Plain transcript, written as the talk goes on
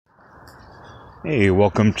Hey,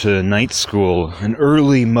 welcome to Night School, an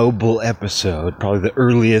early mobile episode, probably the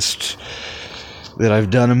earliest that I've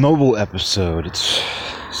done a mobile episode. It's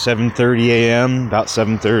 7:30 a.m., about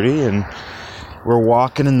 7:30, and we're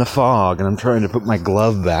walking in the fog, and I'm trying to put my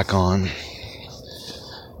glove back on.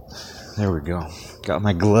 There we go. Got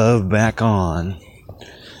my glove back on.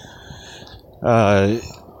 I'm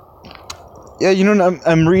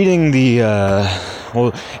reading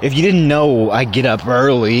well, if you didn't know, I get up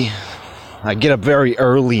early. I get up very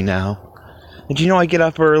early now. Did you know I get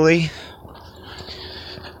up early?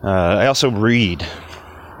 I also read.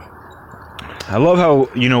 I love how,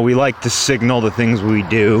 we like to signal the things we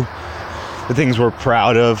do, the things we're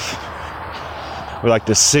proud of. We like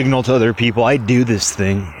to signal to other people, I do this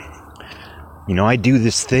thing. I do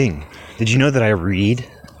this thing. Did you know that I read?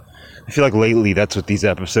 I feel like lately that's what these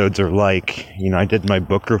episodes are like. I did my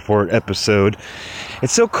book report episode.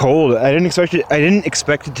 It's so cold. I didn't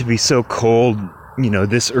expect it to be so cold,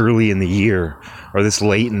 this early in the year or this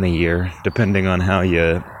late in the year, depending on how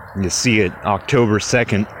you see it. October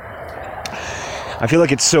 2nd. I feel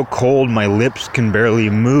like it's so cold my lips can barely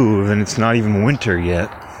move and it's not even winter yet.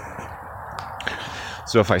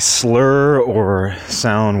 So if I slur or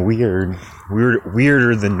sound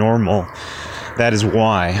weirder than normal, that is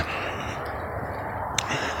why.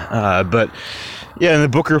 But yeah, in the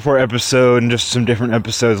book report episode and just some different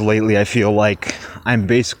episodes lately, I feel like I'm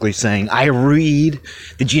basically saying, I read.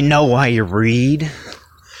 Did you know I read?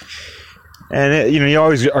 And, you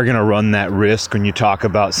always are going to run that risk when you talk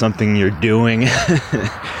about something you're doing.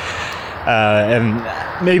 And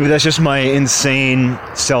maybe that's just my insane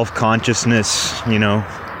self-consciousness,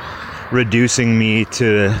 reducing me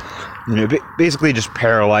to, basically just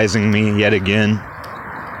paralyzing me yet again.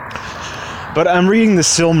 But I'm reading the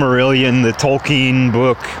Silmarillion, the Tolkien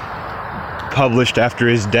book published after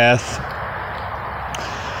his death.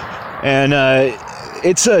 And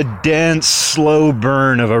it's a dense, slow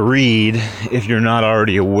burn of a read, if you're not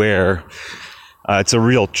already aware. It's a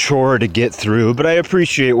real chore to get through, but I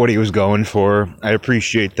appreciate what he was going for. I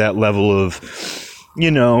appreciate that level of,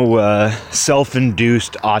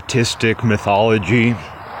 self-induced autistic mythology.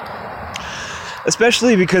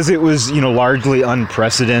 Especially because it was, largely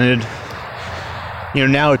unprecedented.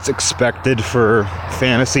 Now it's expected for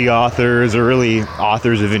fantasy authors or really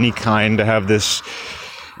authors of any kind to have this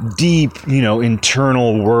deep,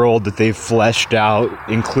 internal world that they've fleshed out,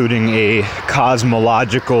 including a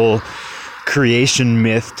cosmological creation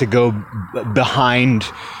myth to go behind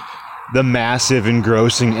the massive,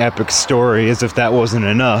 engrossing epic story, as if that wasn't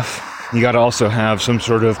enough. You got to also have some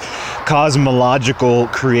sort of cosmological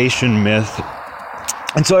creation myth.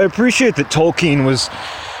 And so I appreciate that Tolkien was...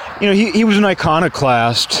 he was an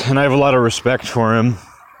iconoclast, and I have a lot of respect for him.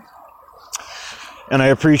 And I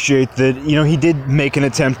appreciate that, he did make an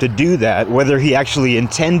attempt to do that. Whether he actually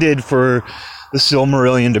intended for the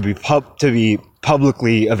Silmarillion to be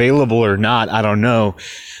publicly available or not, I don't know.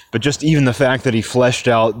 But just even the fact that he fleshed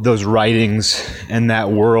out those writings and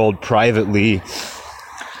that world privately,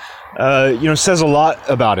 says a lot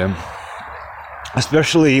about him.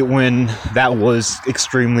 Especially when that was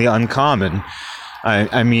extremely uncommon.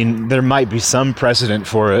 I mean, there might be some precedent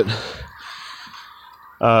for it,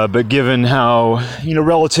 but given how,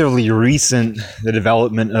 relatively recent the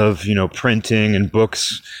development of, printing and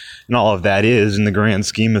books and all of that is in the grand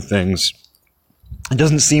scheme of things, it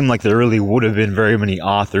doesn't seem like there really would have been very many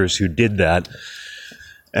authors who did that,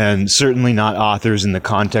 and certainly not authors in the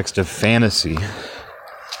context of fantasy.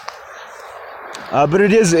 But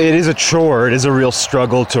it is a chore. It is a real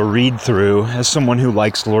struggle to read through as someone who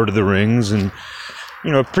likes Lord of the Rings and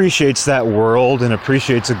appreciates that world and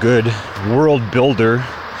appreciates a good world builder,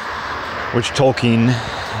 which Tolkien,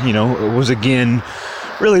 was again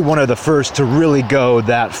really one of the first to really go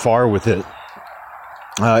that far with it.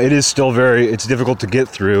 It is still it's difficult to get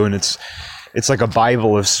through, and it's like a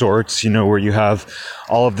Bible of sorts, where you have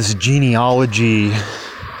all of this genealogy,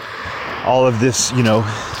 all of this,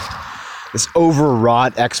 this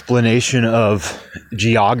overwrought explanation of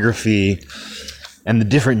geography and the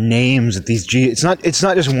different names that these it's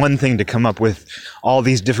not just one thing to come up with all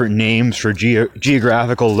these different names for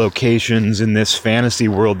geographical locations in this fantasy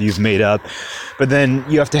world you've made up, but then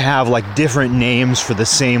you have to have like different names for the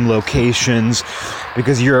same locations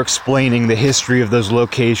because you're explaining the history of those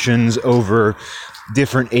locations over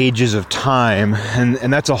different ages of time,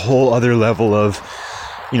 and that's a whole other level of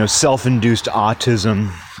self-induced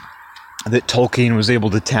autism that Tolkien was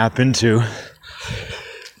able to tap into.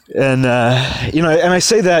 And, and I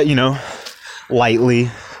say that,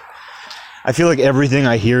 lightly. I feel like everything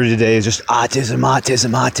I hear today is just autism.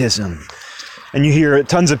 And you hear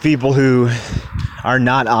tons of people who are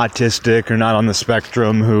not autistic or not on the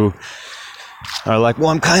spectrum who are like, well,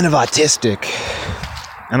 I'm kind of autistic.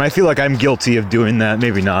 And I feel like I'm guilty of doing that.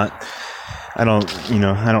 Maybe not. I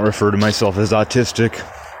don't refer to myself as autistic.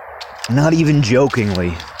 Not even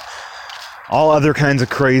jokingly. All other kinds of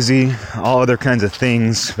crazy, all other kinds of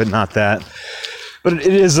things, but not that. But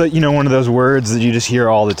it is, one of those words that you just hear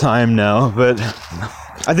all the time now. But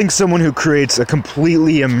I think someone who creates a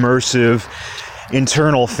completely immersive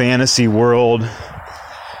internal fantasy world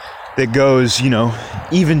that goes,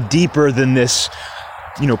 even deeper than this,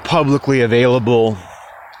 publicly available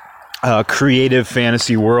creative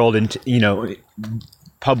fantasy world and,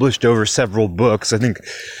 published over several books, I think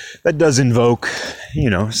that does invoke,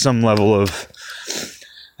 some level of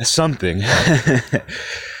something.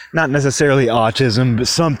 Not necessarily autism, but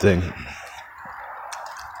something.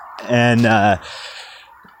 And,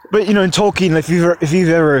 but, in Tolkien, if you've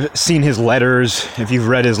ever seen his letters, if you've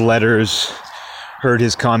read his letters, heard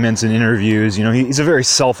his comments in interviews, he's a very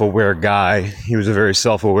self-aware guy. He was a very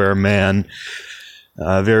self-aware man.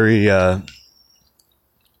 I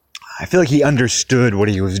feel like he understood what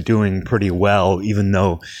he was doing pretty well, even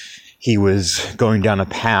though he was going down a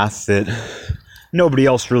path that nobody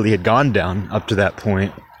else really had gone down up to that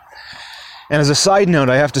point. And as a side note,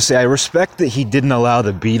 I have to say I respect that he didn't allow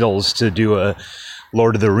the Beatles to do a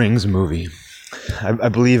Lord of the Rings movie. I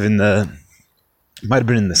believe it might have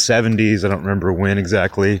been in the 70s, I don't remember when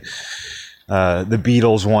exactly. The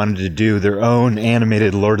Beatles wanted to do their own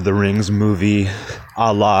animated Lord of the Rings movie,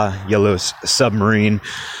 a la Yellow Submarine,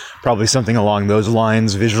 probably something along those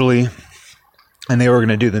lines visually, and they were going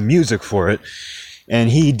to do the music for it,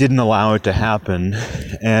 and he didn't allow it to happen.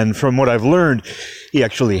 And from what I've learned, he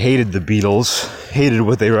actually hated the Beatles, hated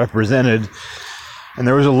what they represented, and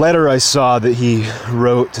there was a letter I saw that he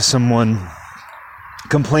wrote to someone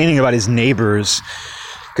complaining about his neighbors,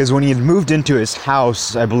 because when he had moved into his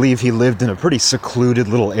house, I believe he lived in a pretty secluded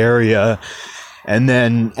little area, and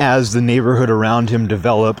then as the neighborhood around him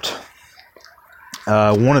developed,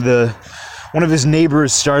 one of his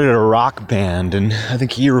neighbors started a rock band, and I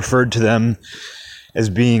think he referred to them as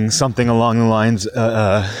being something along the lines,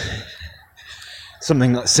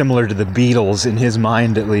 something similar to the Beatles in his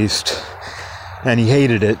mind at least, and he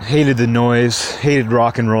hated it, hated the noise, hated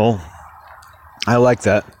rock and roll. I like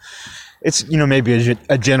that. It's, maybe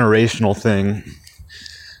a generational thing,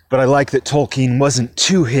 but I like that Tolkien wasn't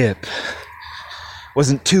too hip,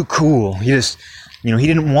 wasn't too cool. He just, he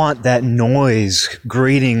didn't want that noise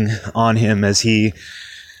grating on him as he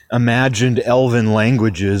imagined elven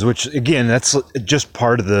languages, which, again, that's just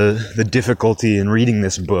part of the difficulty in reading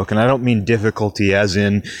this book. And I don't mean difficulty as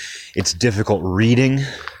in it's difficult reading.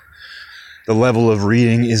 The level of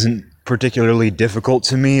reading isn't particularly difficult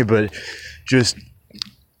to me, but just,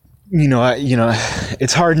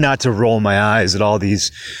 it's hard not to roll my eyes at all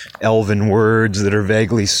these elven words that are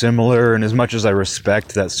vaguely similar. And as much as I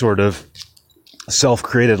respect that sort of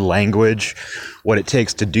self-created language, what it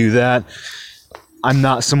takes to do that, I'm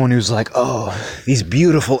not someone who's like, oh, these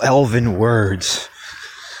beautiful elven words.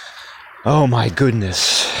 Oh my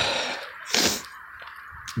goodness.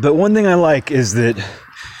 But one thing I like is that,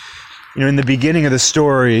 in the beginning of the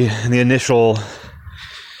story, in the initial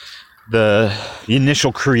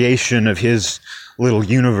creation of his little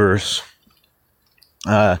universe,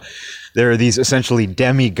 there are these essentially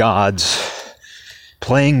demigods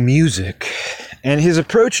playing music. And his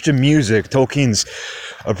approach to music, Tolkien's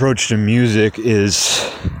approach to music, it's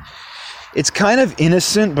kind of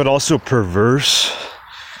innocent but also perverse.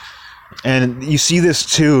 And you see this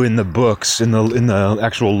too in the books, in the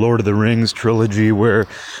actual Lord of the Rings trilogy, where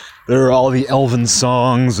there are all the elven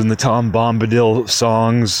songs and the Tom Bombadil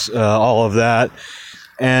songs, all of that.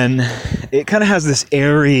 And it kind of has this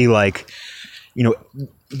airy, the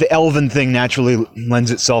elven thing naturally lends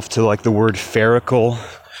itself to the word ferical.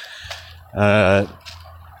 But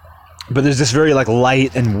there's this very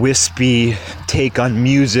light and wispy take on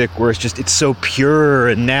music where it's so pure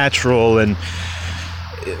and natural, and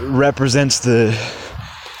it represents the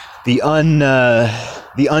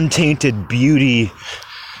untainted beauty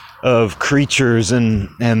of creatures and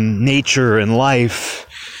nature and life.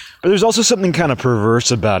 But there's also something kind of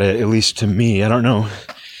perverse about it, at least to me. I don't know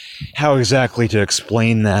how exactly to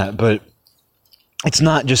explain that, but it's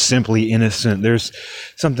not just simply innocent. There's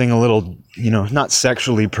something a little, not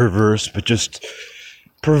sexually perverse, but just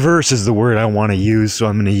perverse is the word I want to use, so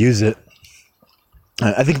I'm going to use it.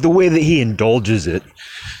 I think the way that he indulges it,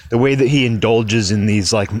 the way that he indulges in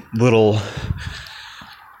these little,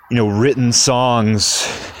 written songs,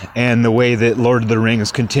 and the way that Lord of the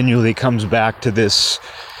Rings continually comes back to this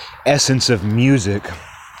essence of music.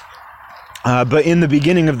 But in the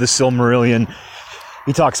beginning of the Silmarillion,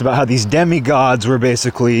 he talks about how these demigods were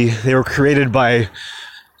they were created by,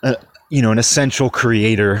 an essential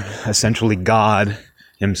creator, essentially God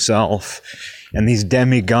himself. And these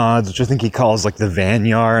demigods, which I think he calls like the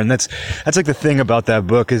Vanyar, and that's like the thing about that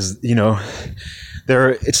book is,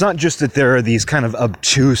 it's not just that there are these kind of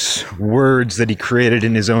obtuse words that he created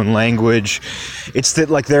in his own language. It's that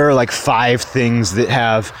like there are like 5 things that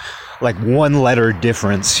have like 1 letter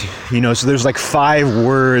difference, so there's like 5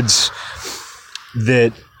 words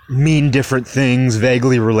that mean different things,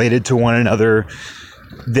 vaguely related to one another,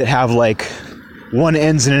 that have like one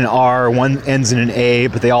ends in an R, one ends in an A,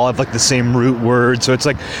 but they all have like the same root word. So it's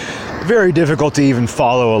like very difficult to even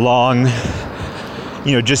follow along,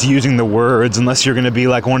 just using the words, unless you're going to be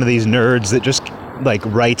like one of these nerds that just like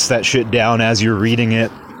writes that shit down as you're reading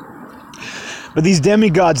it. But these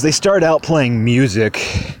demigods, they start out playing music.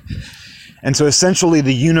 And so essentially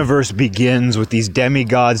the universe begins with these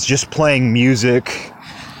demigods just playing music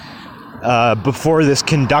before this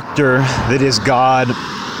conductor that is God.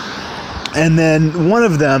 And then one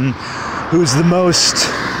of them, who's the most,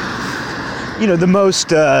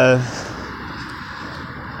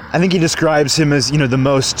 I think he describes him as, the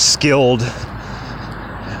most skilled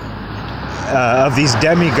of these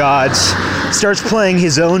demigods, starts playing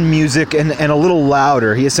his own music and a little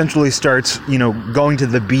louder. He essentially starts, going to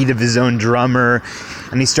the beat of his own drummer,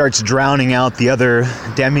 and he starts drowning out the other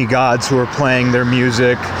demigods who are playing their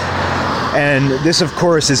music. And this, of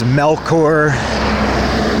course, is Melkor,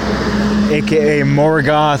 aka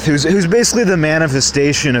Morgoth, who's basically the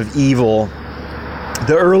manifestation of evil,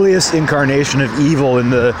 the earliest incarnation of evil in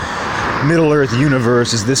the Middle-earth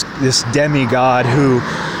universe. Is this demigod who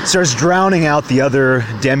starts drowning out the other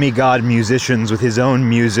demigod musicians with his own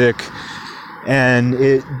music, and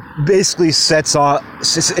it basically sets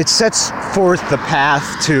forth the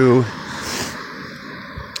path to,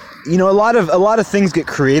 a lot of things get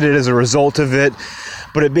created as a result of it,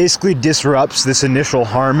 but it basically disrupts this initial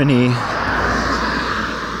harmony.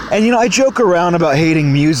 And I joke around about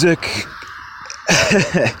hating music,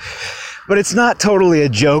 but it's not totally a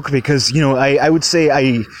joke, because I would say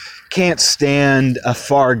I can't stand a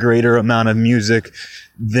far greater amount of music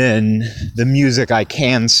than the music I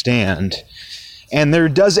can stand. And there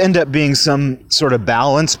does end up being some sort of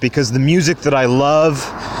balance, because the music that I love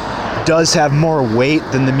does have more weight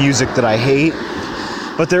than the music that I hate.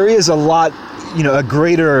 But there is a lot, a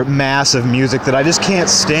greater mass of music that I just can't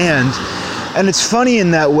stand. And it's funny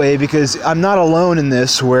in that way, because I'm not alone in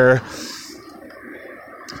this, where,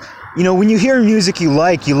 when you hear music you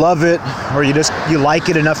love it, or you like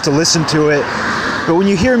it enough to listen to it. But when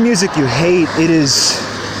you hear music you hate, it is,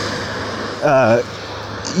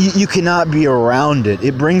 you cannot be around it.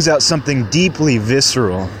 It brings out something deeply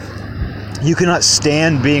visceral. You cannot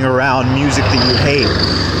stand being around music that you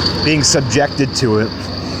hate, being subjected to it.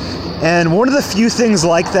 And one of the few things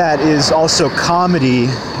like that is also comedy,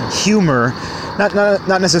 humor,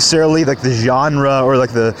 not necessarily like the genre or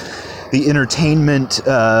like the entertainment,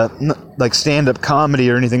 like stand-up comedy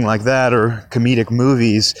or anything like that, or comedic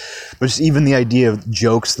movies, but just even the idea of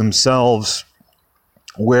jokes themselves,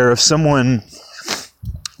 where if someone,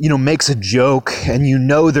 makes a joke and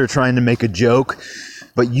they're trying to make a joke,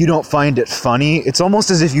 but you don't find it funny, it's almost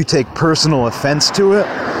as if you take personal offense to it.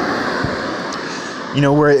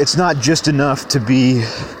 Where it's not just enough to be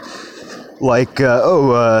like,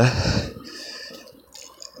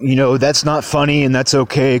 that's not funny and that's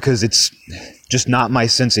okay because it's just not my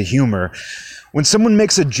sense of humor. When someone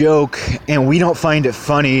makes a joke and we don't find it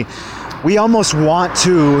funny, we almost want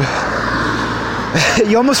to,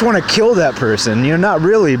 you almost want to kill that person. Not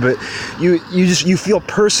really, but you feel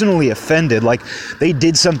personally offended, like they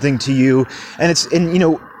did something to you. And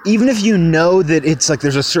even if that it's like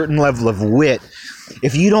there's a certain level of wit,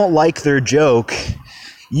 if you don't like their joke,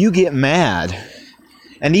 you get mad.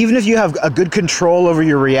 And even if you have a good control over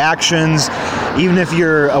your reactions, even if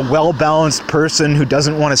you're a well-balanced person who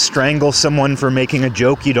doesn't want to strangle someone for making a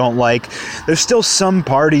joke you don't like, there's still some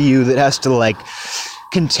part of you that has to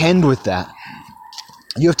contend with that.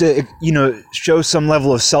 You have to, show some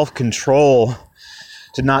level of self-control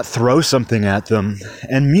to not throw something at them.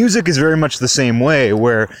 And music is very much the same way,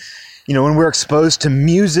 where, when we're exposed to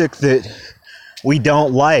music that we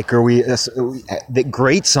don't like, or that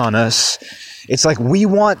grates on us, it's like we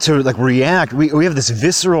want to react. We have this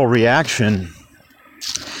visceral reaction.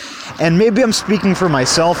 And maybe I'm speaking for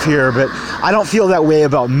myself here, but I don't feel that way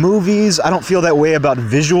about movies. I don't feel that way about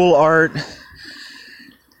visual art.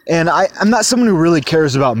 And I'm not someone who really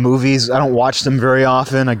cares about movies. I don't watch them very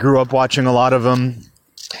often. I grew up watching a lot of them,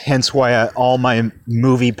 hence why all my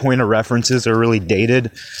movie point of references are really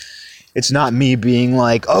dated. It's not me being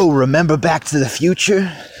like, oh, remember Back to the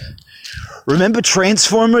Future? Remember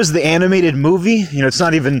Transformers, the animated movie? You know, it's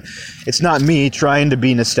not me trying to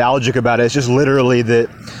be nostalgic about it. It's just literally that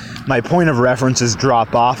my point of references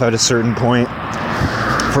drop off at a certain point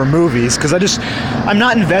for movies, because I'm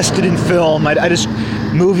not invested in film.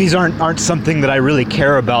 Movies aren't something that I really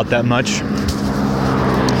care about that much.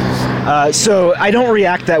 So I don't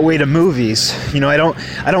react that way to movies. You know, I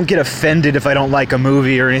don't get offended if I don't like a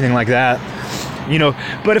movie or anything like that. You know,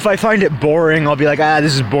 but if I find it boring, I'll be like,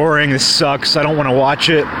 this is boring, this sucks, I don't want to watch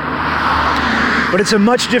it. But it's a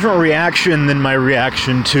much different reaction than my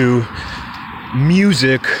reaction to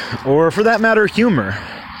music, or for that matter, humor.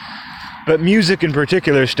 But music in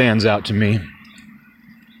particular stands out to me.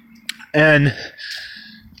 And,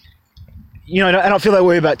 you know, I don't feel that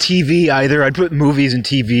way about TV either. I'd put movies and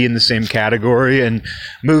TV in the same category, and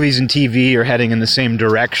movies and TV are heading in the same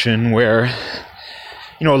direction where,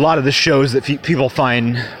 you know, a lot of the shows that people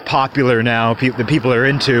find popular now, that people are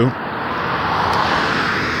into,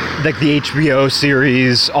 like the HBO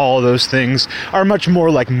series, all of those things, are much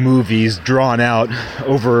more like movies drawn out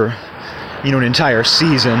over, you know, an entire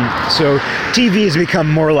season. So TV has become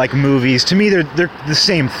more like movies. To me, they're the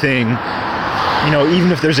same thing. You know,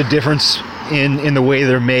 even if there's a difference in the way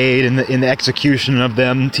they're made and in the execution of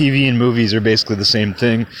them, TV and movies are basically the same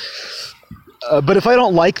thing. But if I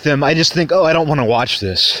don't like them, I just think, I don't want to watch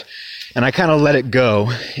this. And I kind of let it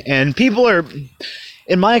go. And people are,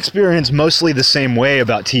 in my experience, mostly the same way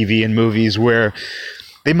about TV and movies, where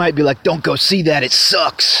they might be like, don't go see that, it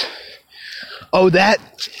sucks. Oh, that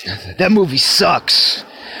movie sucks.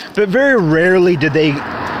 But very rarely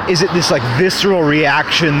is it this like visceral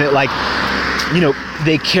reaction that, like, you know,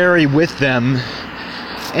 they carry with them.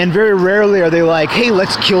 And very rarely are they like, hey,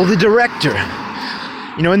 let's kill the director.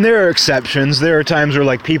 You know, and there are exceptions. There are times where,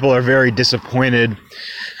 like, people are very disappointed,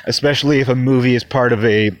 especially if a movie is part of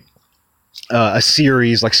a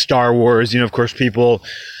series like Star Wars. You know, of course,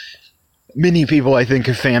 many people, I think,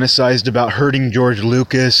 have fantasized about hurting George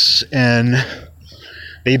Lucas, and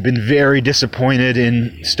they've been very disappointed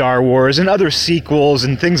in Star Wars and other sequels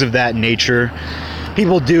and things of that nature.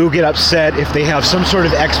 People do get upset if they have some sort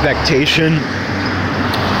of expectation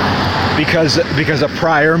because a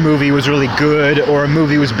prior movie was really good, or a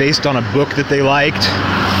movie was based on a book that they liked.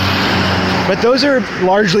 But those are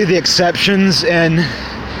largely the exceptions, and,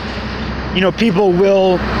 you know, people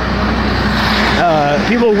will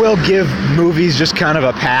give movies just kind of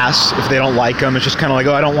a pass if they don't like them. It's just kind of like,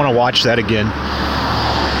 I don't want to watch that again.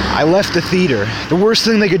 I left the theater. The worst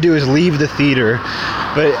thing they could do is leave the theater,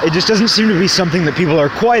 but it just doesn't seem to be something that people are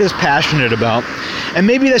quite as passionate about. And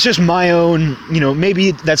maybe that's just my own, you know,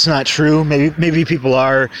 maybe that's not true. Maybe people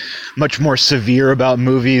are much more severe about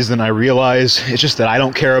movies than I realize. It's just that I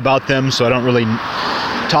don't care about them, so I don't really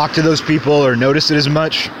talk to those people or notice it as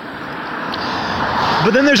much.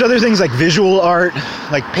 But then there's other things like visual art,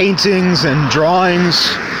 like paintings and drawings,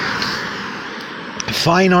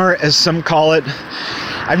 fine art, as some call it.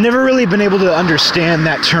 I've never really been able to understand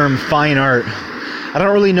that term, fine art. I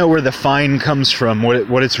don't really know where the fine comes from,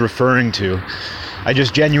 what it's referring to. I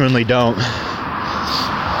just genuinely don't.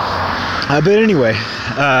 But anyway,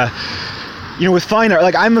 you know, with fine art,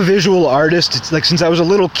 like, I'm a visual artist. It's like, since I was a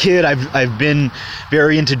little kid, I've been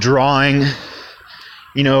very into drawing.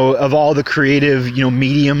 You know, of all the creative, you know,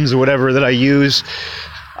 mediums or whatever that I use,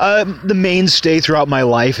 the mainstay throughout my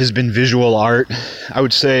life has been visual art. I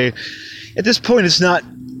would say at this point it's not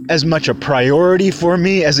as much a priority for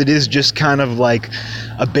me as it is just kind of like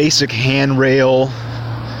a basic handrail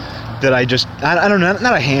that I don't know,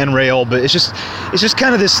 not a handrail, but it's just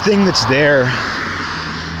kind of this thing that's there.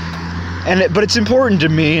 But it's important to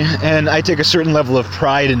me, and I take a certain level of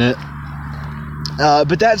pride in it.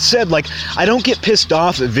 But that said, like, I don't get pissed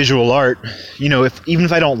off at visual art, you know, even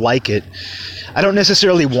if I don't like it. I don't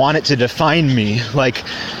necessarily want it to define me. Like,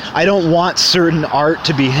 I don't want certain art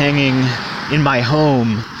to be hanging in my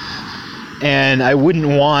home, and I wouldn't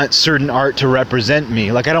want certain art to represent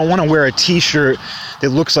me. Like, I don't want to wear a t-shirt that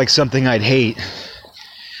looks like something I'd hate.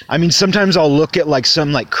 I mean, sometimes I'll look at, like,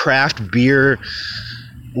 some, like, craft beer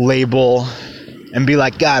label and be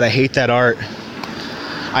like, God, I hate that art.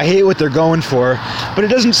 I hate what they're going for, but it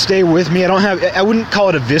doesn't stay with me. I wouldn't call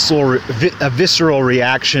it a visceral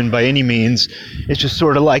reaction by any means. It's just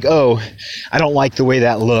sort of like, I don't like the way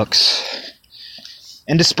that looks.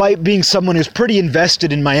 And despite being someone who's pretty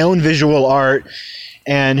invested in my own visual art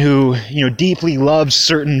and who, you know, deeply loves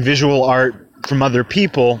certain visual art from other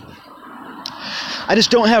people, I just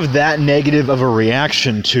don't have that negative of a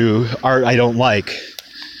reaction to art I don't like.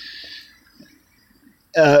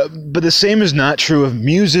 But the same is not true of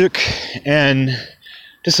music and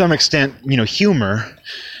to some extent, humor,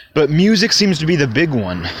 but music seems to be the big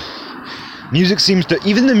one. Music seems to,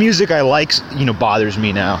 even the music I like, bothers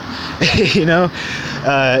me now,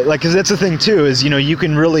 because that's the thing too, is, you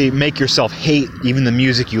can really make yourself hate even the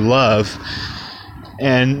music you love,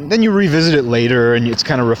 and then you revisit it later and it's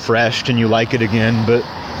kind of refreshed and you like it again. But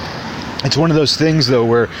it's one of those things though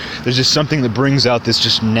where there's just something that brings out this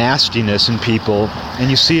just nastiness in people, and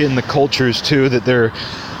you see it in the cultures too that they're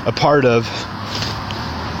a part of,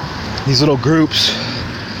 these little groups,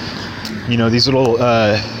 these little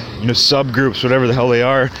subgroups, whatever the hell they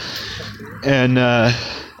are, and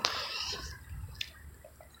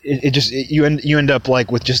you end up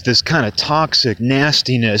like with just this kind of toxic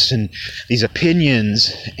nastiness and these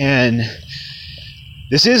opinions. And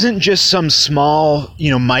this isn't just some small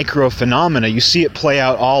micro phenomena. You see it play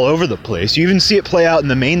out all over the place. You even see it play out in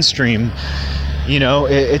the mainstream.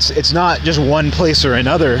 It's not just one place or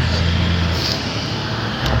another.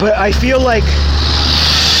 But I feel like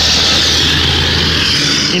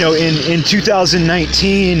in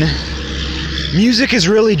 2019, music has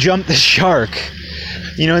really jumped the shark.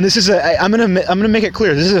 And this is I'm gonna make it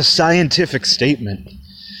clear, this is a scientific statement.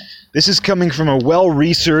 This is coming from a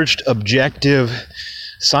well-researched, objective,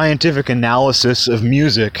 scientific analysis of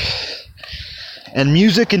music. And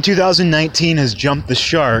music in 2019 has jumped the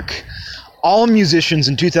shark. All musicians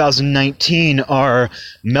in 2019 are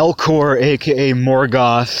Melkor, aka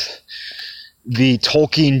Morgoth, the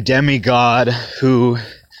Tolkien demigod who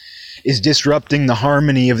is disrupting the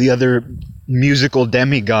harmony of the other musical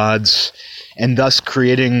demigods and thus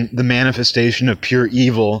creating the manifestation of pure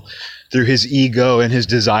evil through his ego and his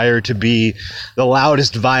desire to be the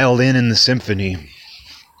loudest violin in the symphony.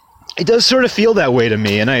 It does sort of feel that way to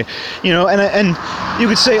me, and and you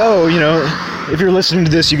could say, if you're listening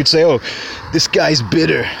to this, you could say, oh, this guy's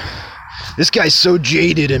bitter. This guy's so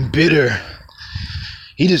jaded and bitter.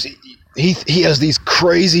 He has these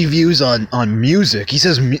crazy views on music. He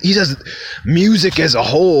says music as a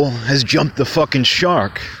whole has jumped the fucking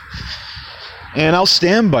shark. And I'll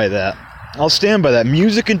stand by that.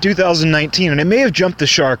 Music in 2019, and it may have jumped the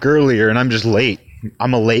shark earlier, and I'm just late.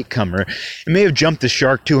 I'm a latecomer. It may have jumped the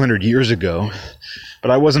shark 200 years ago,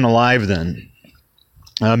 but I wasn't alive then.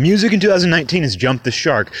 Music in 2019 has jumped the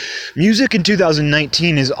shark. Music in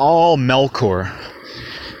 2019 is all Melkor.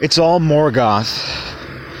 It's all Morgoth.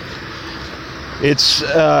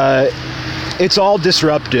 It's all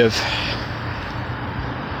disruptive.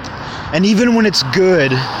 And even when it's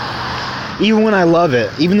good, even when I love it,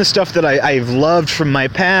 even the stuff that I've loved from my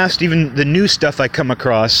past, even the new stuff I come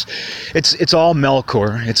across, it's all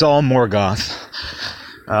Melkor. It's all Morgoth.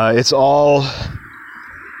 It's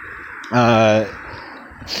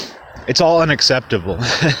all unacceptable.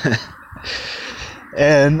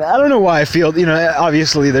 And I don't know why I feel,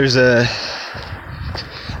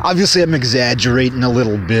 obviously I'm exaggerating a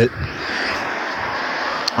little bit.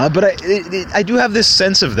 But I do have this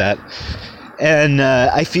sense of that. And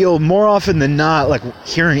I feel more often than not like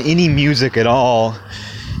hearing any music at all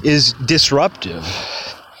is disruptive.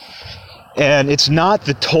 And it's not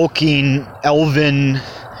the Tolkien elven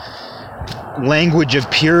language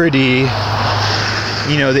of purity,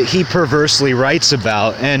 that he perversely writes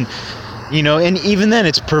about. And, and even then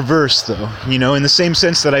it's perverse though, in the same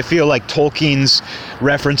sense that I feel like Tolkien's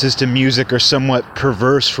references to music are somewhat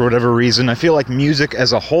perverse for whatever reason. I feel like music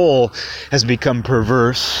as a whole has become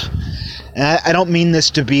perverse. And I don't mean this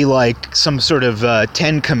to be like some sort of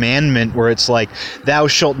Ten Commandment where it's like, thou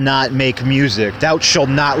shalt not make music, thou shalt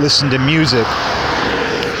not listen to music.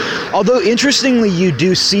 Although, interestingly, you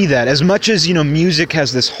do see that. As much as, music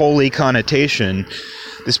has this holy connotation,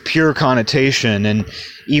 this pure connotation, and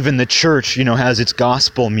even the church, has its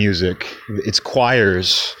gospel music, its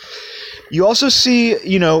choirs. You also see,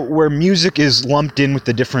 where music is lumped in with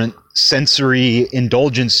the different sensory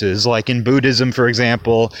indulgences, like in Buddhism, for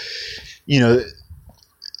example,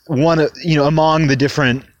 among the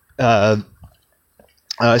different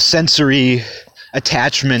sensory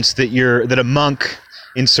attachments that a monk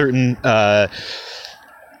in certain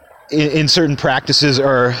practices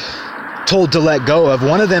are told to let go of,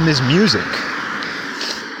 one of them is music.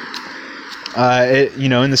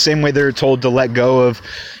 In the same way they're told to let go of,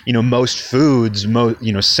 most foods,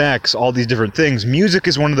 sex, all these different things. Music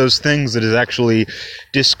is one of those things that is actually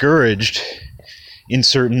discouraged in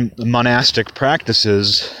certain monastic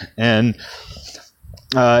practices, and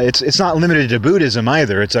it's not limited to Buddhism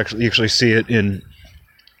either. It's actually, you actually see it in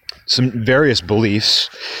some various beliefs,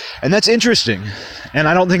 and that's interesting. And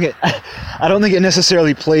I don't think it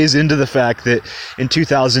necessarily plays into the fact that in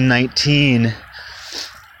 2019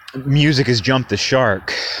 music has jumped the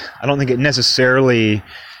shark. I don't think it necessarily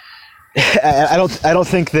I don't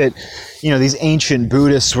think that, these ancient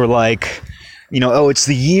Buddhists were like, oh, it's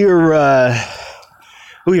the year,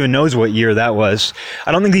 who even knows what year that was.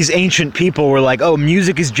 I don't think these ancient people were like, oh,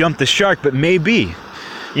 music has jumped the shark, but maybe.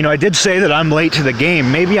 I did say that I'm late to the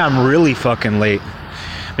game. Maybe I'm really fucking late.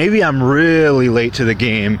 Maybe I'm really late to the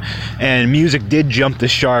game, and music did jump the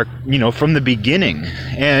shark, from the beginning.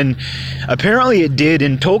 And apparently it did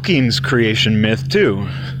in Tolkien's creation myth, too.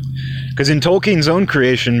 Because in Tolkien's own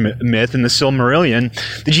creation myth, in the Silmarillion,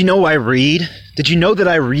 did you know I read? Did you know that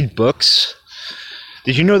I read books?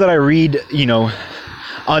 Did you know that I read,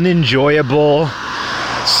 unenjoyable,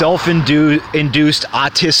 self-induced,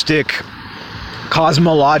 autistic,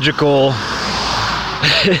 cosmological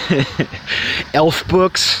elf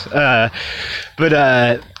books? But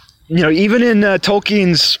even in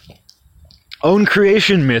Tolkien's own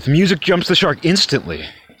creation myth, music jumps the shark instantly.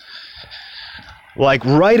 Like,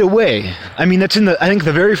 right away. I mean, that's in I think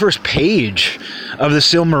the very first page of the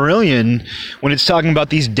Silmarillion, when it's talking about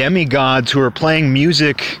these demigods who are playing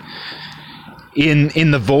music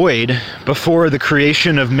in the void before the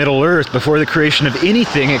creation of Middle-earth, before the creation of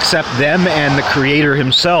anything except them and the creator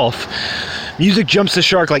himself. Music jumps the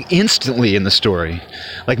shark, like, instantly in the story.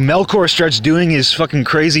 Like, Melkor starts doing his fucking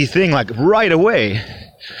crazy thing, like, right away.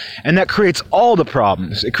 And that creates all the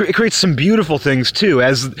problems. It creates some beautiful things, too.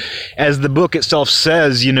 As the book itself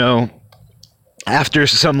says, after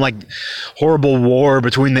some, like, horrible war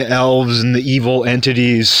between the elves and the evil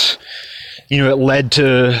entities, it led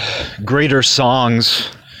to greater songs,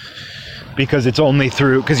 because it's only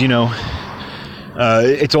through,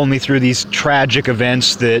 it's only through these tragic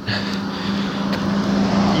events that,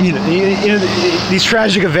 these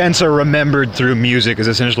tragic events are remembered through music, is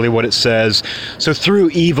essentially what it says. So through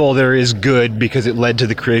evil there is good, because it led to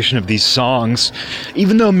the creation of these songs.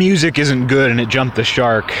 Even though music isn't good and it jumped the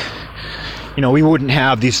shark, we wouldn't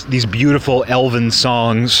have these beautiful elven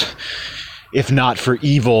songs if not for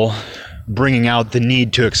evil bringing out the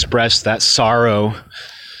need to express that sorrow,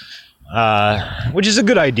 which is a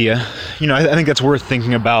good idea. I think that's worth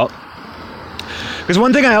thinking about. Because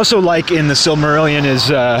one thing I also like in the Silmarillion is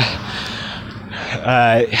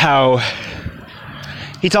how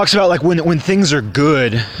he talks about, like, when things are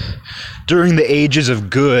good, during the ages of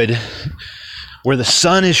good, where the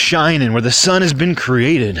sun is shining, where the sun has been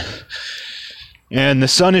created, and the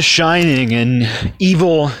sun is shining, and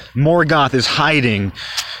evil Morgoth is hiding,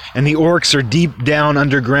 and the orcs are deep down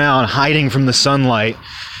underground, hiding from the sunlight.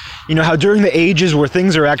 How during the ages where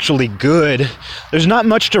things are actually good, there's not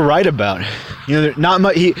much to write about. Not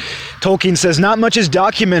much. Tolkien says not much is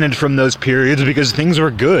documented from those periods because things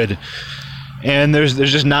were good, and there's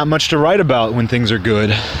just not much to write about when things are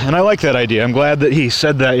good. And I like that idea. I'm glad that he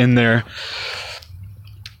said that in there,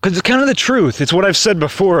 because it's kind of the truth. It's what I've said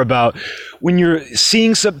before about when you're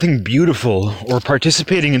seeing something beautiful or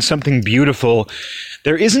participating in something beautiful,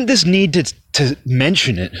 there isn't this need to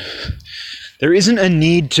mention it. There isn't a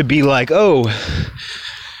need to be like, oh,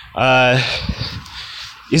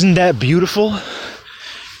 isn't that beautiful?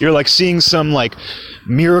 You're like seeing some like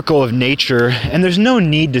miracle of nature, and there's no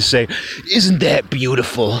need to say, isn't that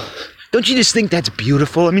beautiful? Don't you just think that's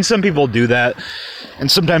beautiful? I mean, some people do that,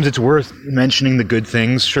 and sometimes it's worth mentioning the good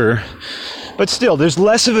things, sure. But still, there's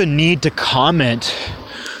less of a need to comment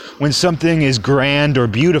when something is grand or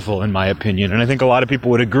beautiful, in my opinion, and I think a lot of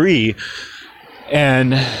people would agree.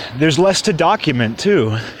 And there's less to document,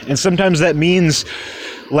 too. And sometimes that means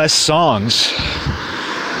less songs,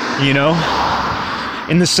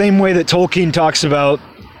 In the same way that Tolkien talks about,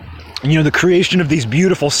 the creation of these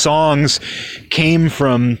beautiful songs came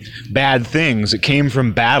from bad things. It came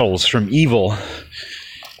from battles, from evil.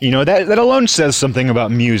 That alone says something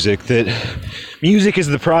about music, that music is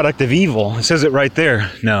the product of evil. It says it right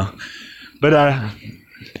there. No. But,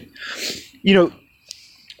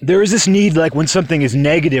 there is this need, like, when something is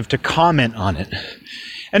negative, to comment on it.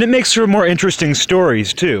 And it makes for more interesting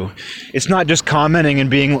stories, too. It's not just commenting and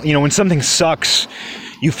being, when something sucks,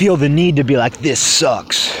 you feel the need to be like, this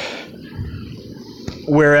sucks.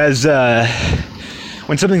 Whereas,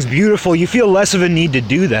 when something's beautiful, you feel less of a need to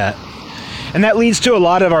do that. And that leads to a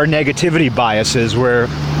lot of our negativity biases, where,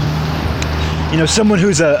 someone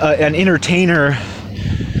who's an entertainer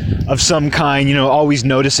of some kind, always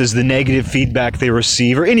notices the negative feedback they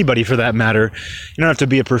receive, or anybody for that matter. You don't have to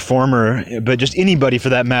be a performer, but just anybody for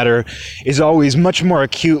that matter is always much more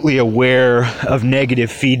acutely aware of negative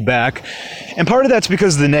feedback. And part of that's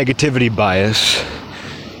because of the negativity bias.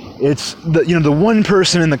 It's the one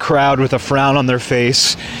person in the crowd with a frown on their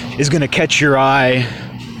face is going to catch your eye,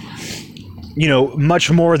 much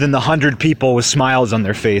more than the 100 people with smiles on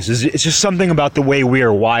their faces. It's just something about the way we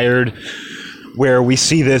are wired. where we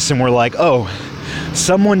see this and we're like, oh,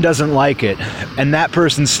 someone doesn't like it, and that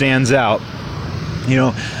person stands out. You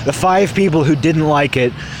know, the 5 people who didn't like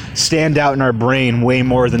it stand out in our brain way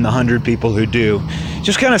more than the 100 people who do.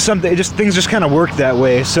 Just kind of something, things just kind of work that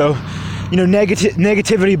way. So, you know,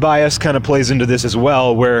 negativity bias kind of plays into this as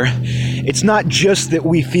well, where it's not just that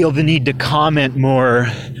we feel the need to comment more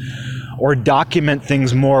or document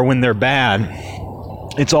things more when they're bad.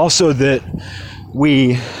 It's also that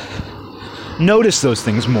we notice those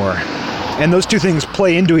things more. And those two things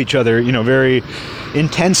play into each other, you know, very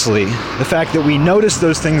intensely. The fact that we notice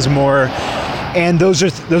those things more, and those are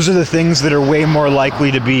the things that are way more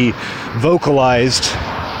likely to be vocalized.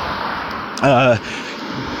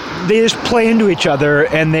 They just play into each other,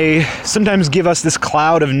 and they sometimes give us this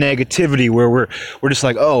cloud of negativity where we're just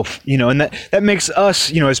like, oh, you know, and that makes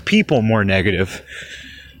us, you know, as people more negative.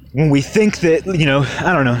 When we think that, you know,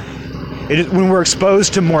 I don't know, when we're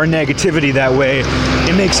exposed to more negativity that way,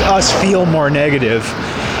 it makes us feel more negative.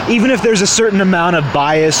 Even if there's a certain amount of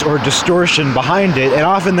bias or distortion behind it, and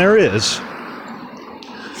often there is.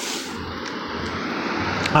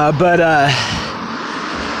 But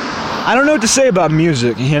I don't know what to say about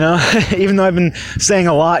music, you know? Even though I've been saying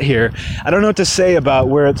a lot here, I don't know what to say about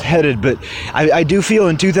where it's headed, but I do feel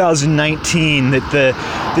in 2019 that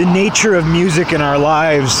the nature of music in our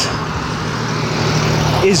lives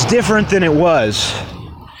is different than it was.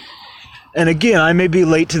 And again, I may be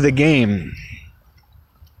late to the game.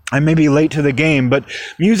 But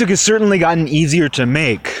music has certainly gotten easier to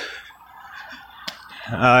make.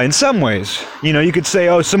 In some ways. You know, you could say,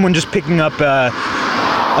 oh, someone just picking up a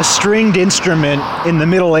stringed instrument in the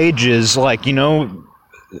Middle Ages, like, you know,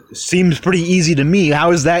 seems pretty easy to me.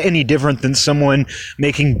 How is that any different than someone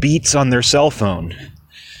making beats on their cell phone?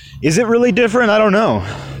 Is it really different? I don't know.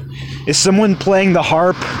 Is someone playing the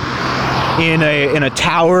harp in a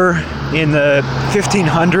tower in the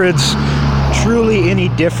 1500s truly any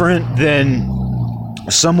different than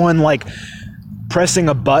someone like pressing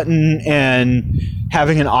a button and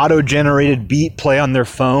having an auto-generated beat play on their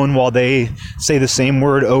phone while they say the same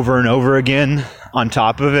word over and over again on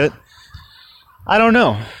top of it? I don't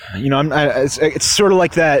know. You know, it's sort of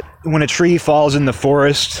like that when a tree falls in the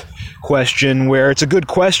forest question, where it's a good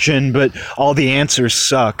question, but all the answers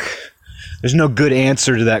suck. There's no good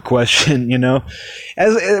answer to that question, you know,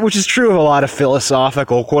 which is true of a lot of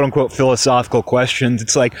philosophical, quote-unquote philosophical questions.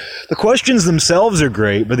 It's like the questions themselves are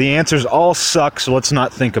great, but the answers all suck, so let's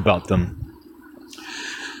not think about them.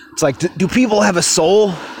 It's like, do people have a soul?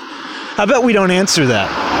 How about we don't answer that?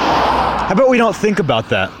 How about we don't think about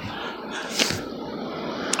that?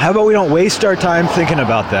 How about we don't waste our time thinking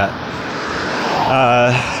about that?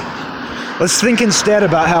 Let's think instead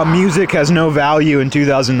about how music has no value in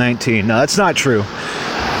 2019. No, that's not true.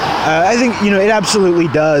 I think, you know, it absolutely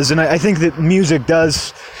does. And I think that music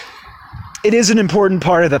does, it is an important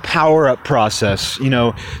part of the power-up process, you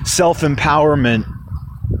know, self-empowerment,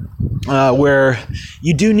 where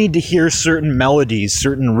you do need to hear certain melodies,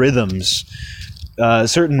 certain rhythms,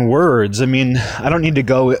 certain words. I mean, I don't need to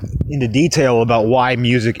go into detail about why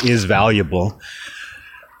music is valuable.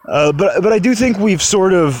 But I do think we've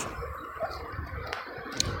sort of,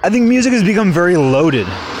 I think music has become very loaded.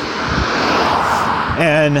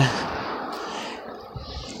 And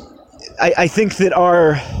I think that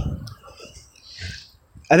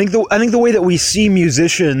I think the way that we see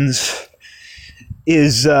musicians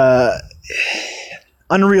is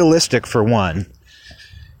unrealistic, for one.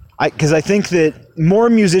 Because I think that more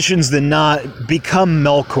musicians than not become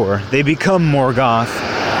Melkor. They become Morgoth.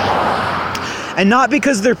 And not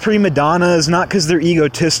because they're prima donnas, not because they're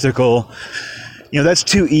egotistical. You know, that's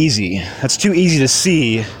too easy. That's too easy to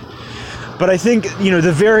see. But I think, you know,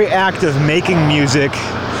 the very act of making music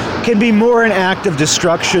can be more an act of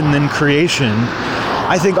destruction than creation.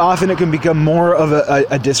 I think often it can become more of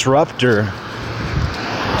a disruptor.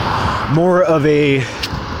 More of a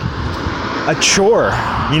chore.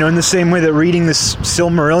 You know, in the same way that reading this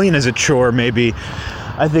Silmarillion is a chore, maybe.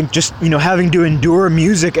 I think just, you know, having to endure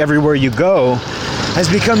music everywhere you go has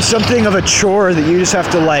become something of a chore that you just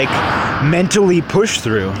have to, like, mentally push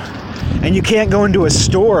through. And you can't go into a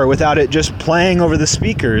store without it just playing over the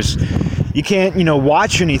speakers. You can't, you know,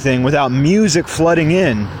 watch anything without music flooding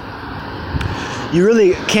in. You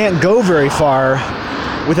really can't go very far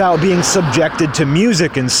without being subjected to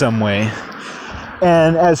music in some way.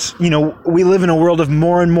 And as, you know, we live in a world of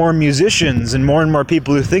more and more musicians and more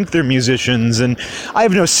people who think they're musicians, and I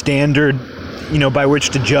have no standard, you know, by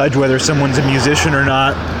which to judge whether someone's a musician or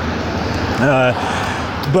not.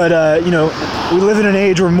 But you know, we live in an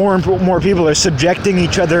age where more and more people are subjecting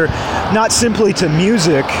each other not simply to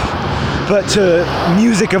music, but to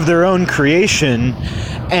music of their own creation,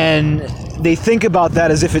 and they think about that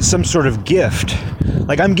as if it's some sort of gift.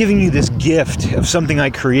 Like, I'm giving you this gift of something I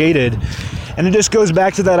created, and it just goes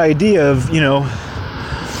back to that idea of,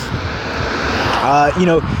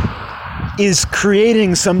 is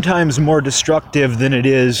creating sometimes more destructive than it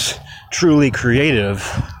is truly creative?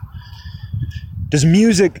 Does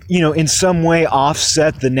music, in some way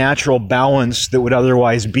offset the natural balance that would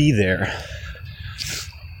otherwise be there?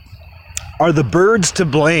 Are the birds to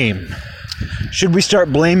blame? Should we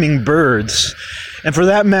start blaming birds? And for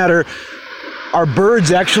that matter, are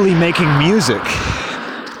birds actually making music?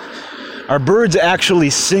 Are birds actually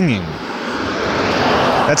singing?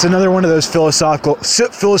 That's another one of those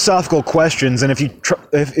philosophical questions, and if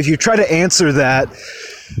you try to answer that,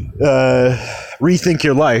 rethink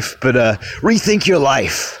your life. But rethink your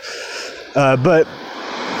life. But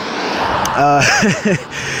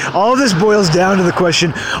all of this boils down to the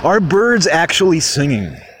question: are birds actually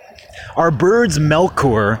singing? Are birds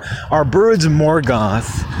Melkor? Are birds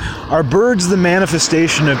Morgoth? Are birds the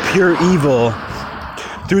manifestation of pure evil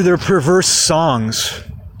through their perverse songs?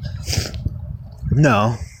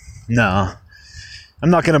 No. I'm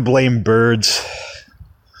not going to blame birds.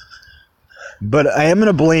 But I am going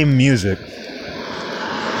to blame music.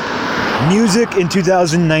 Music in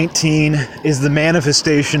 2019 is the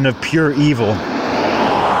manifestation of pure evil.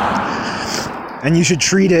 And you should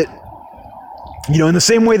treat it, in the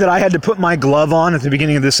same way that I had to put my glove on at the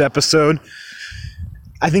beginning of this episode.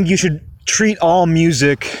 I think you should treat all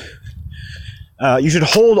music, you should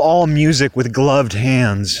hold all music with gloved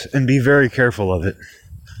hands and be very careful of it.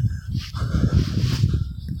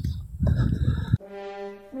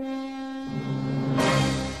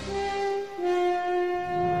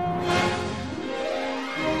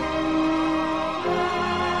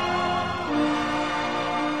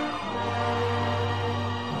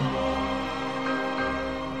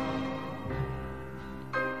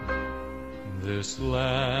 This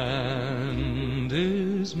land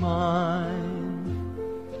is mine.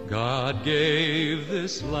 God gave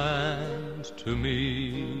this land to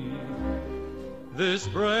me. This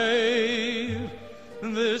brave,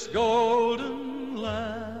 this golden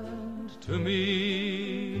land to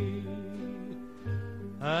me.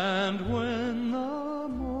 And when the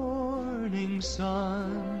morning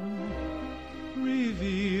sun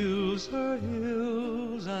reveals her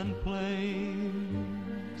hills and plains,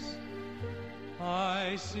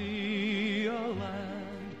 I see a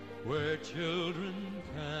land where children